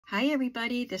Hi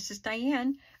everybody, this is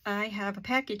Diane. I have a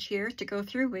package here to go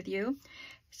through with you.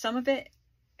 Some of it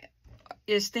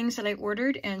is things that I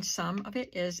ordered and some of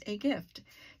it is a gift.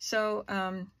 So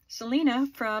Selena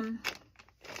from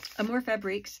Amor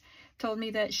Fabrics told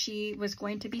me that she was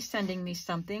going to be sending me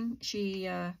something. She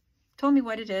told me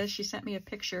what it is. She sent me a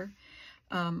picture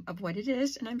of what it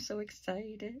is, and I'm so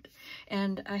excited.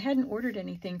 And I hadn't ordered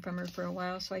anything from her for a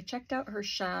while, so I checked out her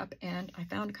shop and I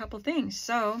found a couple things.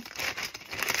 So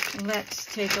let's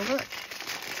take a look.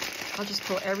 I'll just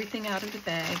pull everything out of the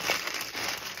bag.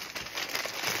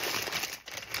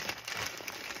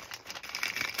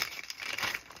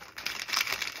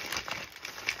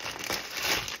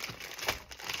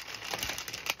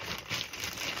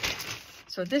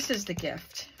 So this is the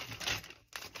gift.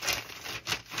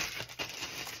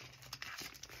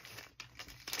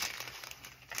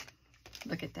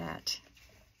 Look at that.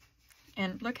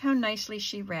 And look how nicely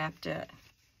she wrapped it.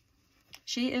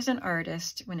 She is an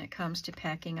artist when it comes to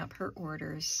packing up her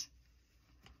orders.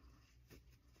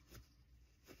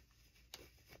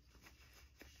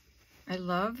 I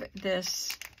love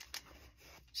this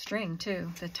string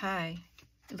too, the tie.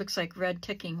 It looks like red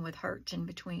ticking with hearts in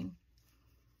between.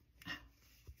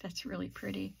 That's really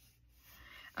pretty.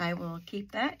 I will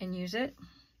keep that and use it.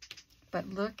 But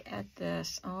look at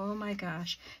this. Oh my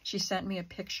gosh. She sent me a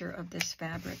picture of this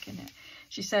fabric in it.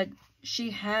 She said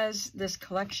she has this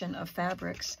collection of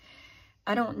fabrics.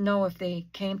 I don't know if they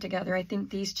came together. I think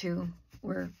these two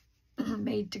were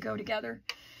made to go together.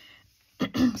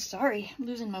 Sorry, I'm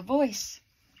losing my voice.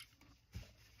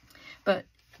 But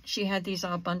she had these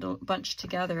all bunched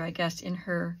together, I guess, in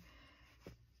her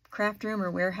craft room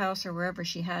or warehouse or wherever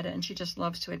she had it, and she just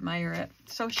loves to admire it.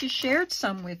 So she shared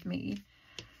some with me.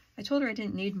 I told her I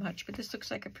didn't need much, but this looks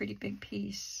like a pretty big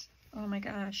piece. Oh my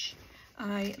gosh.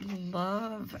 I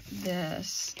love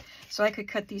this. So I could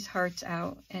cut these hearts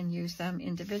out and use them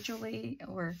individually,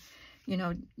 or, you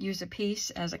know, use a piece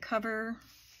as a cover.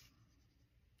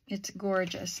 It's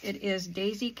gorgeous. It is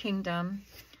Daisy Kingdom,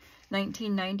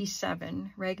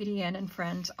 1997, Raggedy Ann and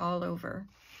Friends all over.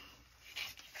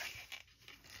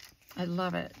 I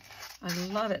love it. I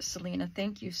love it, Selena.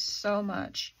 Thank you so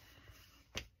much.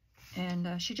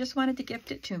 And she just wanted to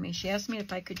gift it to me. She asked me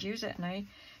if I could use it, and I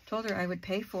told her I would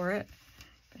pay for it.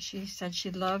 But she said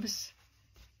she loves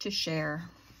to share.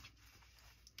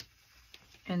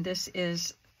 And this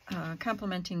is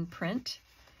complimenting print,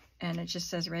 and it just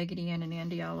says Raggedy Ann and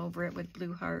Andy all over it with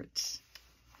blue hearts.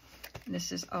 And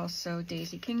this is also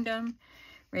Daisy Kingdom,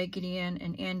 Raggedy Ann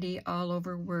and Andy all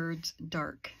over words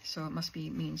dark. So it must be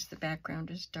means the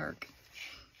background is dark.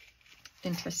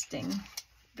 Interesting.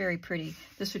 Very pretty.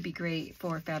 This would be great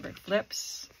for fabric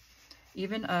flips,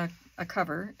 even a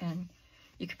cover, and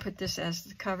you could put this as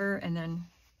the cover and then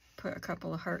put a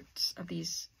couple of hearts of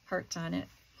these hearts on it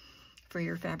for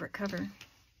your fabric cover.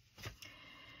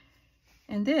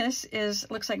 And this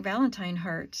looks like Valentine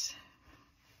hearts,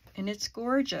 and it's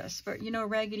gorgeous. But you know,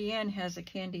 Raggedy Ann has a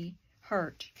candy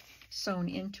heart sewn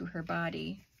into her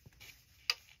body.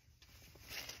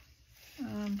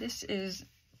 This is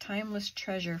Timeless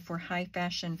Treasure for High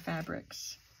Fashion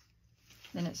Fabrics.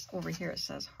 Then it's over here, it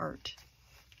says heart.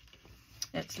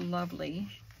 It's lovely.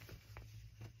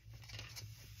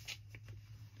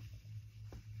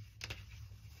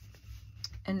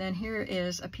 And then here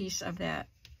is a piece of that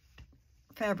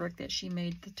fabric that she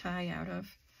made the tie out of.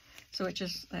 So it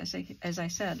just, as I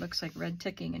said, looks like red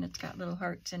ticking, and it's got little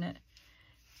hearts in it.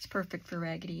 It's perfect for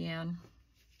Raggedy Ann.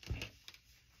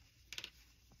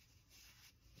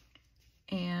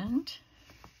 And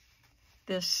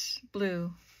this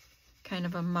blue, kind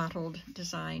of a mottled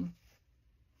design.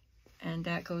 And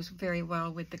that goes very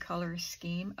well with the color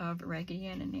scheme of Raggedy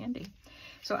Ann and Andy.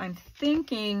 So I'm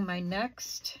thinking my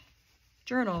next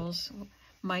journals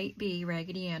might be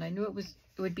Raggedy Ann. I knew it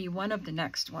would be one of the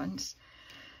next ones.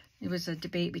 It was a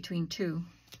debate between two.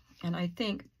 And I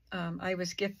think I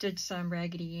was gifted some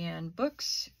Raggedy Ann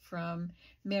books from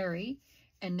Mary,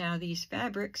 and now these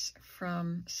fabrics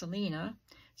from Selena.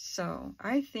 So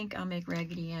I think I'll make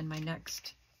Raggedy Ann my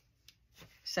next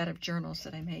set of journals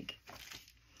that I make.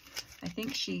 I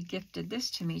think she gifted this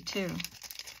to me too.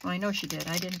 Well, I know she did.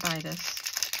 I didn't buy this.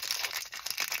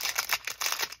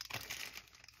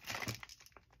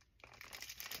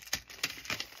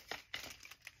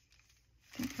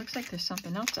 It looks like there's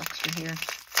something else extra here.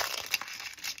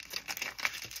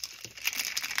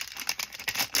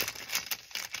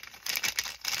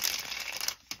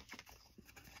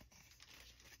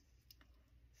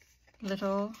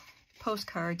 Little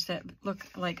postcards that look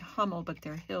like Hummel, but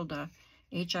they're Hilda,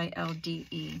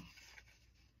 H-I-L-D-E.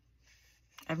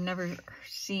 I've never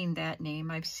seen that name.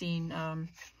 I've seen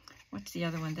What's the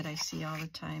other one that I see all the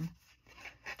time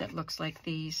that looks like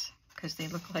these? Because they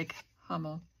look like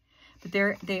Hummel. But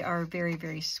they are very,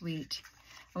 very sweet.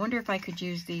 I wonder if I could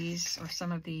use these or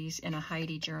some of these in a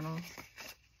Heidi journal.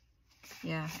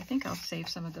 Yeah, I think I'll save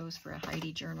some of those for a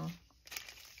Heidi journal.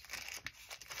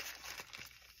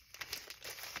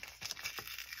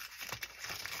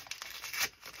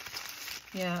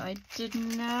 Yeah, I did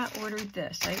not order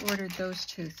this. I ordered those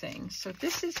two things. So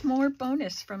this is more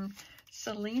bonus from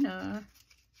Selena.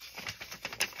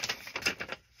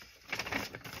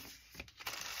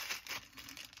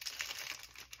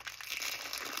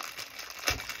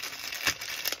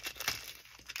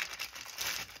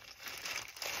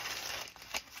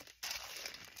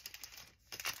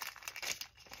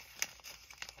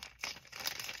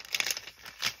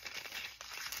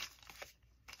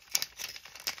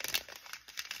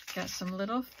 Got some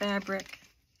little fabric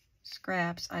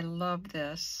scraps. I love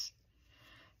this.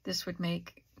 This would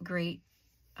make great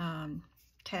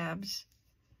tabs,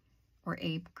 or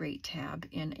a great tab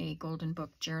in a Golden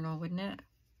Book journal, wouldn't it?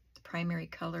 The primary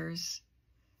colors,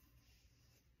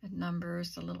 the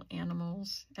numbers, the little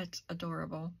animals. That's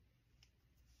adorable.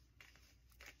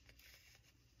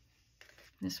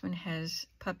 This one has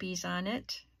puppies on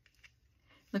it.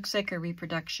 Looks like a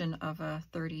reproduction of a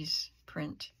 30s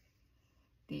print.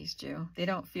 These do. They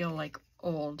don't feel like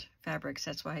old fabrics.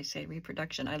 That's why I say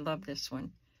reproduction. I love this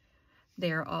one.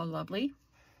 They are all lovely.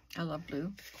 I love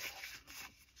blue.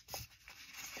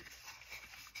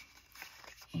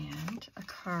 And a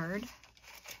card.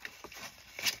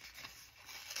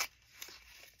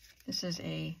 This is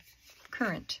a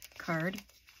current card.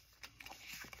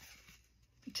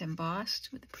 It's embossed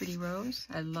with a pretty rose.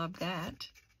 I love that.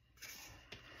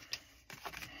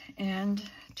 And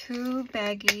 2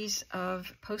 baggies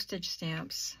of postage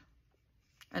stamps.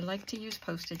 I like to use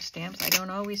postage stamps. I don't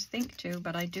always think to,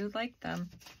 but I do like them.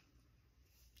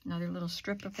 Another little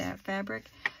strip of that fabric.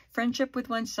 Friendship with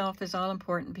oneself is all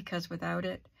important because without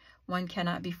it, one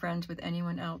cannot be friends with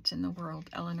anyone else in the world.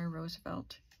 Eleanor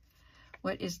Roosevelt.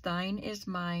 What is thine is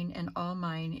mine, and all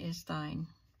mine is thine.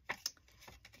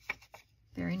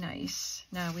 Very nice.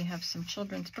 Now we have some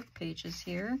children's book pages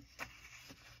here.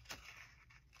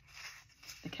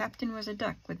 The captain was a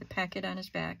duck with a packet on his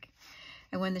back,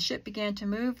 and when the ship began to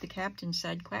move, the captain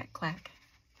said, quack, quack.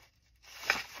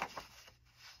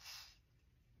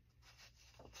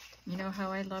 You know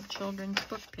how I love children's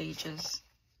book pages.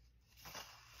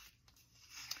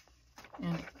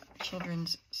 And a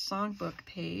children's songbook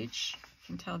page. You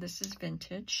can tell this is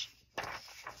vintage.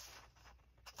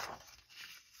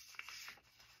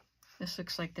 This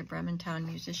looks like the Bremerton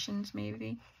musicians,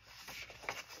 maybe.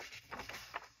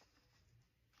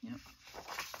 Yep.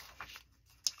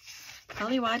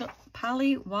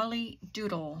 Polly Wally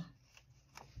Doodle.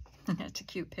 That's a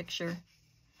cute picture.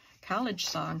 College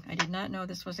song. I did not know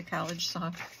this was a college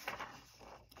song.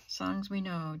 Songs we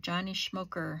know. Johnny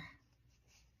Schmoker.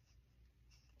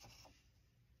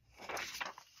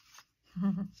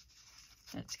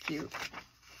 That's cute.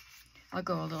 I'll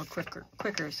go a little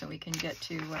quicker so we can get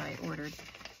to what I ordered.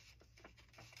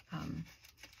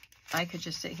 I could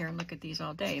just sit here and look at these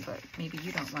all day, but maybe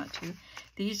you don't want to.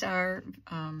 These are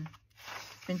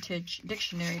vintage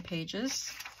dictionary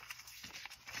pages.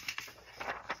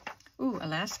 Ooh,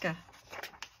 Alaska.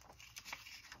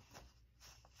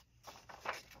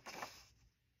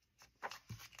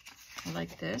 I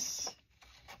like this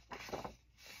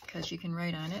because you can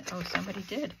write on it. Oh, somebody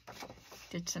did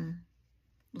some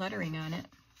lettering on it,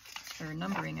 or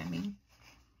numbering, I mean.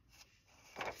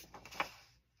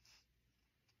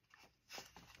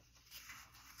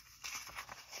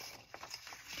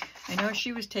 I know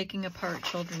she was taking apart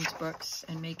children's books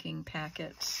and making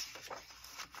packets.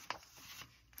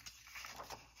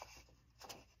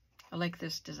 I like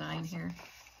this design here.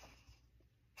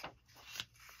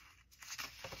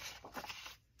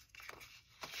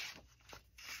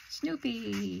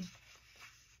 Snoopy.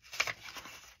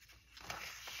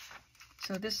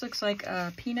 So this looks like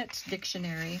a Peanuts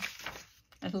dictionary.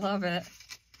 I love it.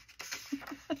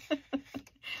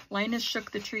 Linus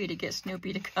shook the tree to get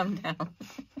Snoopy to come down.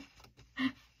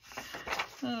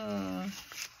 Oh.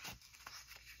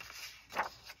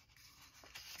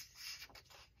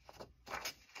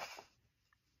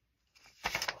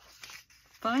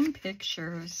 Fun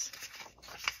pictures.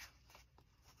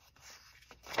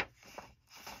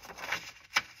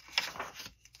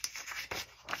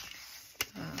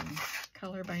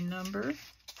 Color by number.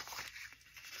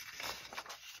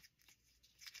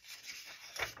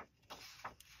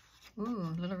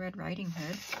 Ooh, Little Red Riding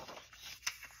Hood.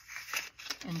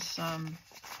 And some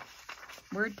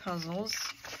word puzzles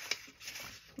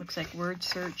Looks like word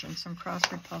search and some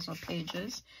crossword puzzle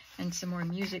pages and some more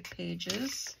music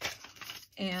pages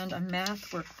and a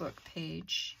math workbook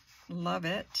page. Love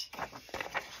it.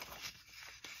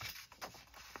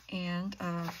 And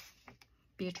a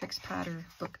Beatrix Potter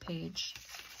book page.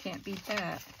 Can't beat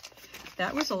that.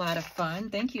 That was a lot of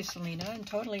fun. Thank you, Selena, and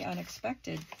totally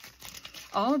unexpected.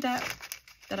 All of that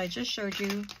I just showed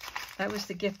you, that was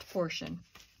the gift portion.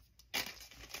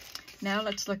 Now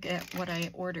let's look at what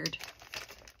I ordered.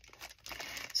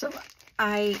 So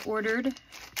I ordered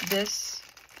this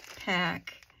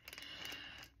pack.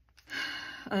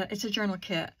 It's a journal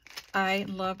kit. I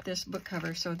love this book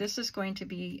cover, so this is going to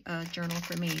be a journal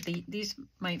for me. These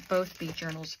might both be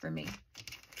journals for me.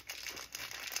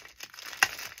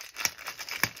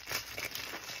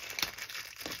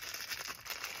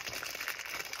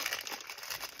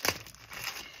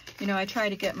 You know, I try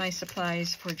to get my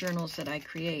supplies for journals that I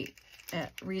create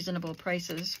at reasonable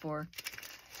prices for,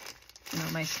 you know,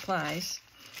 my supplies.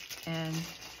 And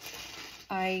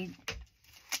I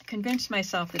convinced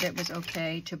myself that it was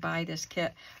okay to buy this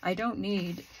kit. I don't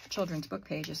need children's book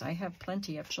pages. I have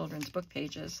plenty of children's book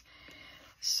pages.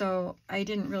 So I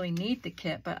didn't really need the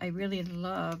kit, but I really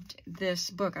loved this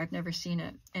book. I've never seen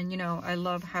it. And, you know, I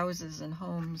love houses and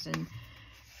homes and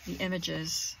the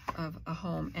images of a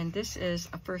home. And this is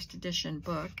a first edition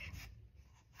book.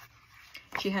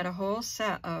 She had a whole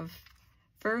set of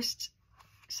first,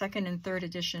 second, and third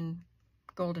edition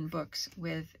golden books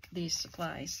with these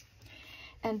supplies.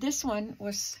 And this one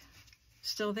was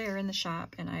still there in the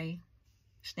shop, and I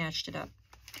snatched it up.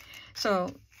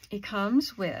 So it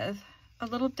comes with a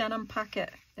little denim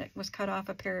pocket that was cut off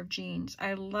a pair of jeans.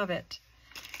 I love it.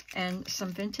 And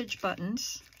some vintage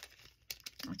buttons.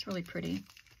 It's really pretty.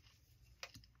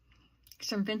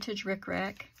 Some vintage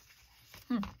rickrack.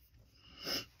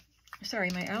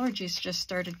 Sorry, my allergies just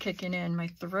started kicking in. My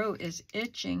throat is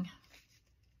itching.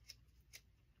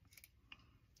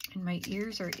 And my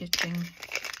ears are itching.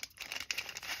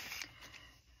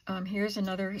 Here's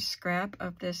another scrap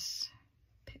of this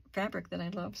fabric that I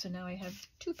love. So now I have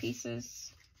 2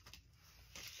 pieces.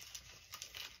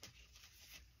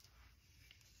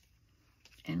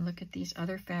 And look at these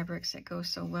other fabrics that go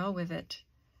so well with it.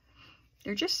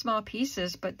 They're just small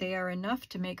pieces, but they are enough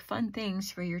to make fun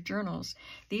things for your journals.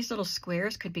 These little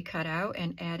squares could be cut out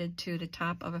and added to the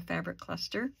top of a fabric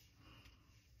cluster.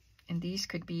 And these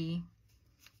could be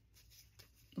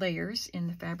layers in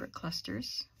the fabric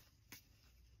clusters.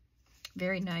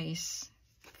 Very nice.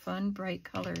 Fun, bright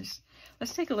colors.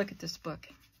 Let's take a look at this book.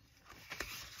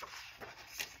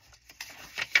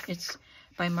 It's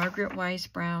by Margaret Wise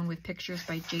Brown with pictures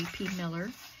by J.P.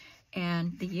 Miller.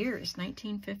 And the year is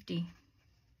 1950.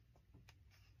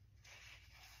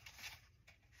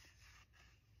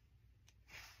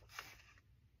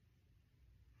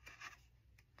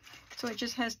 So it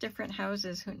just has different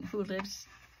houses, who lives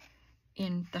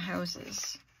in the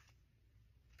houses.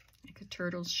 Like a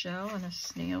turtle's shell and a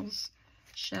snail's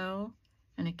shell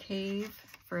and a cave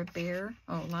for a bear.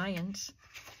 Oh, lions.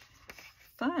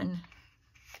 Fun.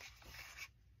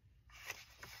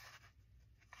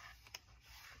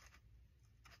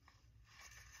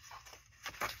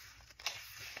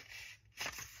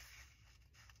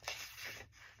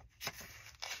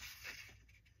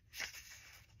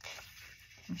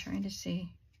 I'm trying to see.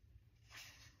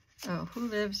 Oh, who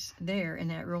lives there in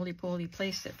that roly-poly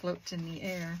place that floats in the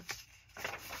air?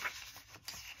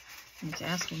 And it's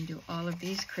asking, do all of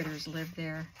these critters live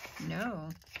there? No.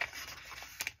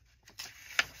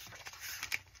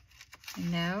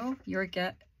 And now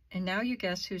you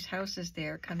guess whose house is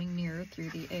there coming nearer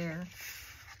through the air.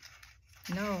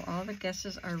 No, all the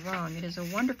guesses are wrong. It is a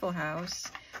wonderful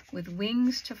house with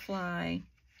wings to fly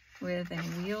with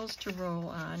and wheels to roll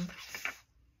on.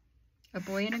 A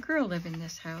boy and a girl live in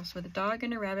this house with a dog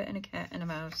and a rabbit and a cat and a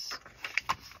mouse.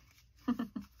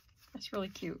 That's really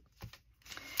cute.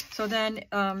 So then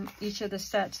each of the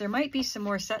sets, there might be some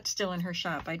more sets still in her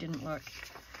shop. I didn't look,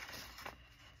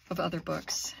 of other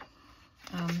books.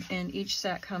 And each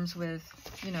set comes with,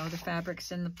 you know, the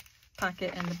fabrics in the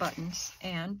pocket and the buttons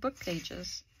and book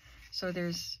pages. So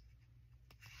there's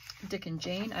Dick and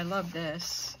Jane. I love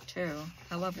this too.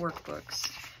 I love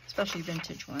workbooks, especially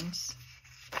vintage ones.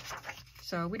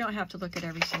 So we don't have to look at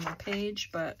every single page,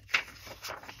 but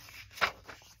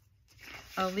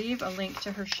I'll leave a link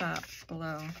to her shop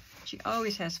below. She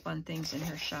always has fun things in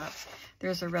her shop.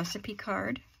 There's a recipe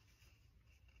card.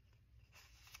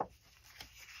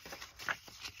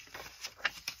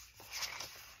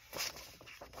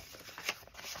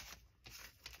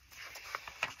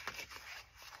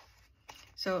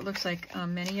 So it looks like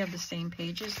many of the same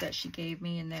pages that she gave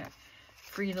me in that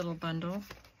free little bundle.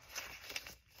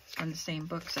 from the same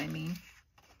books, I mean.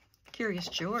 Curious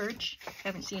George.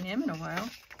 Haven't seen him in a while.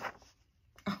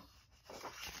 Oh.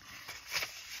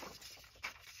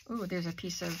 Ooh, there's a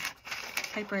piece of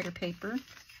typewriter paper.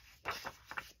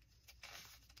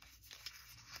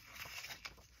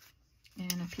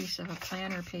 And a piece of a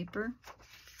planner paper.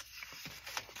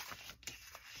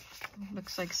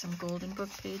 Looks like some golden book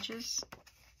pages.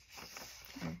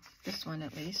 Or this one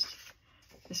at least.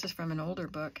 This is from an older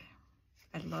book.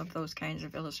 I love those kinds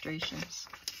of illustrations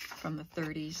from the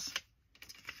 30s.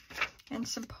 And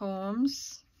some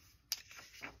poems.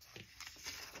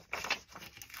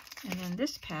 And then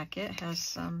this packet has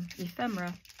some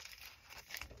ephemera.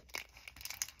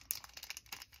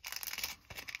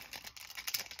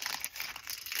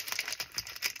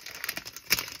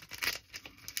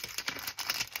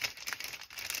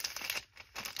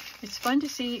 It's fun to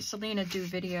see Selena do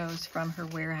videos from her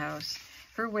warehouse.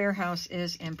 Her warehouse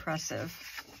is impressive.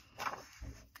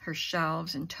 Her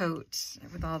shelves and totes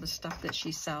with all the stuff that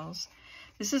she sells.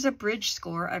 This is a bridge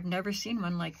score. I've never seen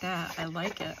one like that. I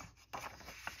like it.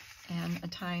 And a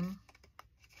time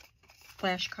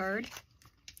flashcard.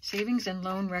 Savings and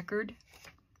loan record.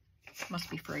 Must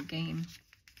be for a game.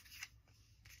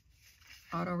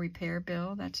 Auto repair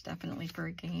bill. That's definitely for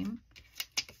a game.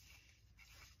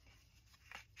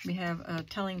 We have a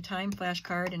telling time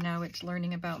flashcard, and now it's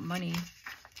learning about money.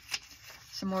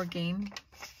 Some more game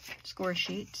score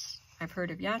sheets. I've heard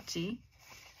of Yahtzee.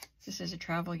 This is a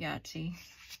travel Yahtzee.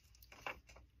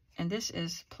 And this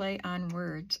is play on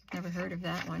words. Never heard of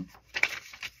that one.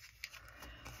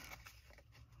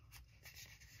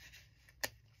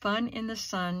 Fun in the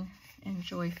sun and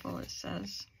joyful, it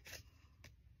says.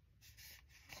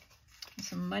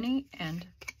 Some money and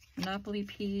Monopoly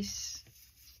piece.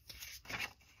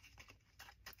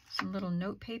 Some little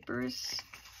note papers,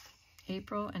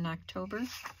 April and October,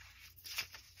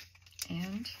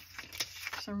 and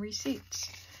some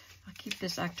receipts. I'll keep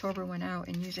this October one out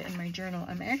and use it in my journal.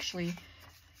 I'm actually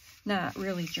not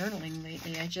really journaling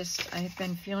lately. I've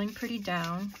been feeling pretty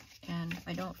down, and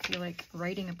I don't feel like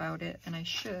writing about it, and I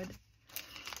should.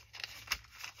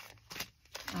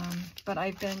 But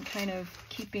I've been kind of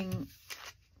keeping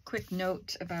quick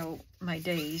notes about my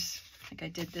days. Like I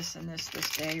did this and this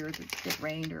day, or it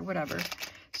rained, or whatever.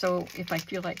 So if I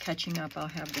feel like catching up, I'll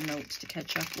have the notes to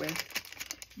catch up with.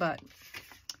 But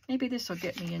maybe this will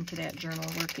get me into that journal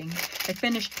working. I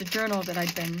finished the journal that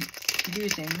I'd been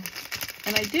using,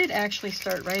 and I did actually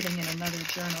start writing in another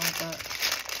journal,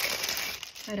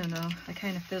 but I don't know. I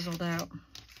kind of fizzled out.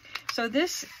 So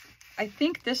this, I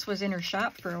think this was in her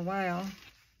shop for a while,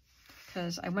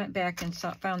 because I went back and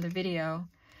found the video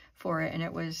for it, and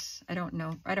it was, I don't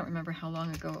know, I don't remember how long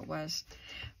ago it was,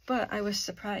 but I was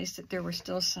surprised that there were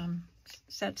still some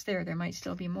sets there. There might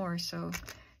still be more, so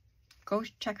go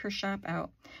check her shop out.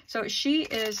 So she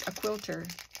is a quilter,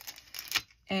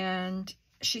 and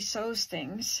she sews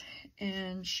things,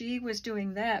 and she was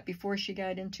doing that before she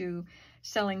got into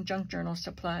selling junk journal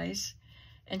supplies,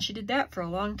 and she did that for a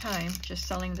long time, just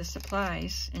selling the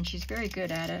supplies, and she's very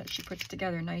good at it. She puts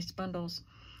together nice bundles.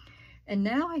 And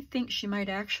now I think she might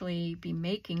actually be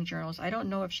making journals. I don't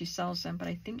know if she sells them, but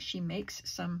I think she makes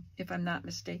some, if I'm not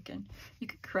mistaken. You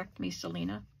could correct me,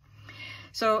 Selena.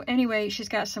 So anyway, she's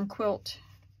got some quilt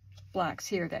blocks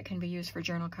here that can be used for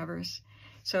journal covers.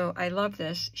 So I love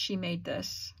this. She made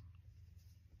this.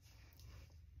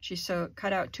 She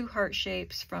cut out 2 heart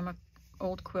shapes from an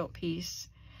old quilt piece,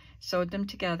 sewed them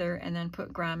together, and then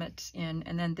put grommets in.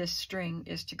 And then this string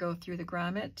is to go through the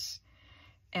grommets,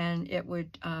 and it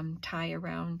would tie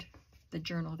around the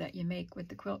journal that you make with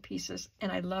the quilt pieces.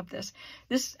 And I love this.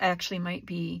 This actually might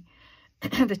be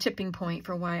the tipping point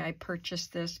for why I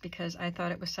purchased this, because I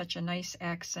thought it was such a nice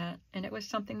accent, and it was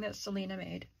something that Selena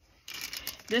made.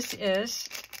 This is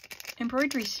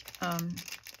embroidery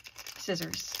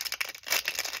scissors.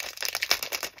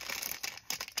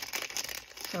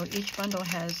 So each bundle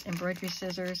has embroidery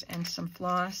scissors and some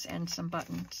floss and some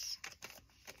buttons.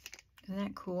 Isn't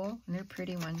that cool? And they're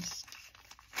pretty ones.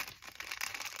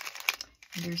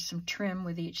 And there's some trim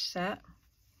with each set.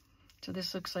 So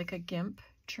this looks like a gimp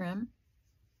trim.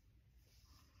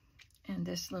 And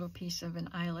this little piece of an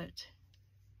eyelet.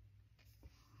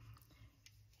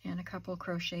 And a couple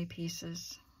crochet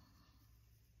pieces.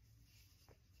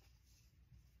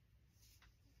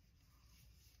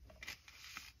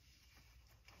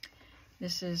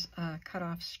 This is a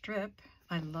cut-off strip.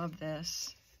 I love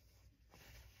this.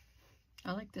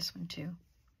 I like this one too.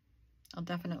 I'll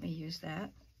definitely use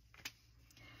that.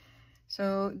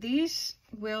 So these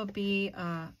will be,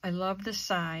 I love the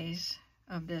size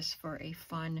of this for a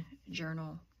fun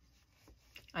journal.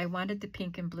 I wanted the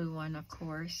pink and blue one, of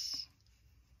course.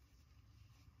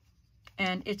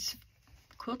 And it's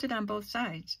quilted on both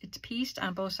sides. It's pieced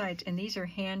on both sides, and these are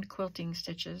hand quilting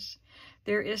stitches.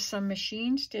 There is some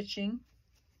machine stitching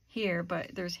here,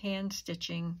 but there's hand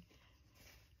stitching.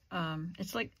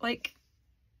 It's like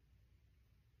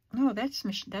no,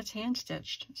 that's hand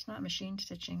stitched. It's not machine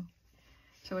stitching.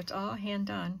 So it's all hand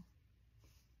done,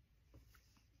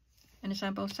 and it's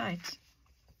on both sides.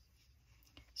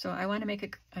 So I want to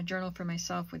make a journal for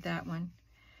myself with that one,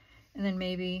 and then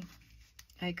maybe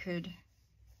I could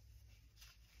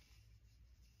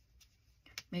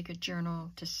make a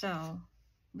journal to sell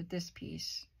with this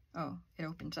piece. Oh, it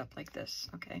opens up like this.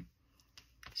 Okay.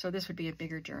 So this would be a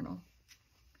bigger journal.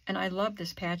 And I love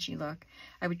this patchy look.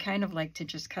 I would kind of like to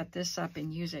just cut this up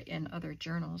and use it in other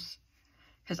journals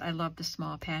because I love the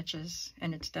small patches,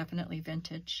 and it's definitely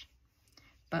vintage.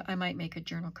 But I might make a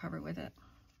journal cover with it.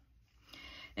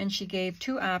 And she gave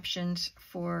 2 options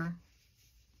for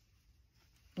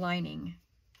lining.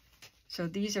 So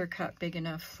these are cut big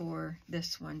enough for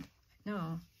this one.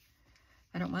 No,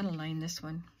 I don't want to line this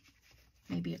one.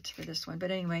 Maybe it's for this one.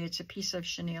 But anyway, it's a piece of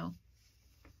chenille.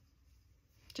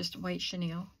 Just white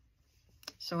chenille.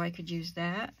 So I could use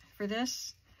that for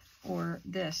this or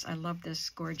this. I love this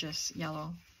gorgeous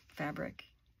yellow fabric.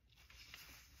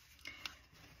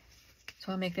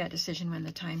 So I'll make that decision when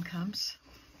the time comes.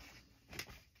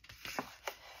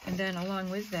 And then along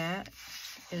with that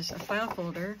is a file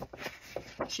folder.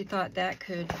 She thought that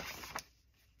could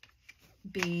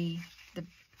be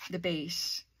the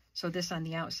base. So this on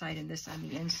the outside and this on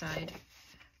the inside,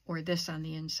 or this on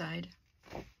the inside.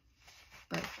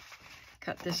 But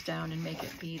cut this down and make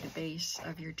it be the base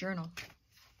of your journal.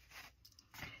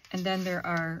 And then there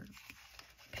are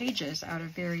pages out of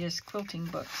various quilting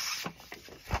books.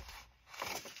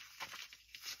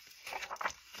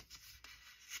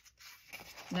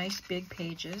 Nice big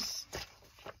pages.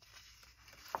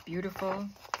 Beautiful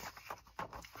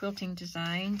quilting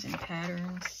designs and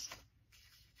patterns.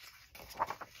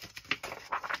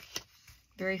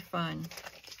 Very fun.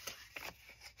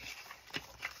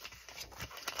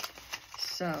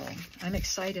 So I'm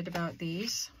excited about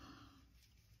these.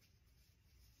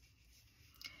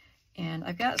 And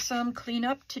I've got some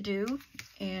cleanup to do,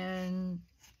 and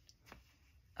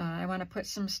I want to put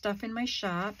some stuff in my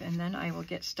shop, and then I will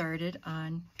get started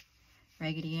on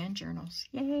Raggedy Ann journals.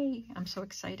 Yay! I'm so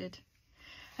excited.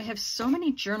 I have so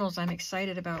many journals I'm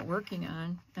excited about working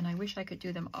on, and I wish I could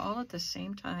do them all at the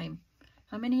same time.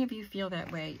 How many of you feel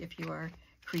that way if you are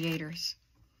creators?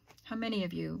 How many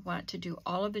of you want to do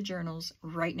all of the journals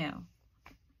right now?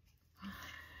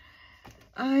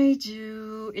 I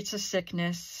do. It's a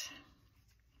sickness.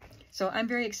 So I'm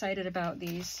very excited about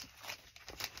these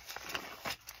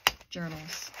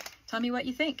journals. Tell me what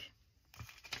you think.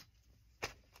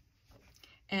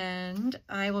 And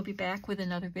I will be back with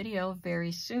another video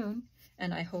very soon,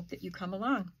 and I hope that you come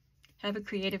along. Have a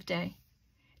creative day.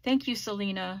 Thank you,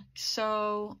 Selena,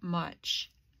 so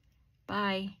much.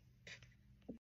 Bye.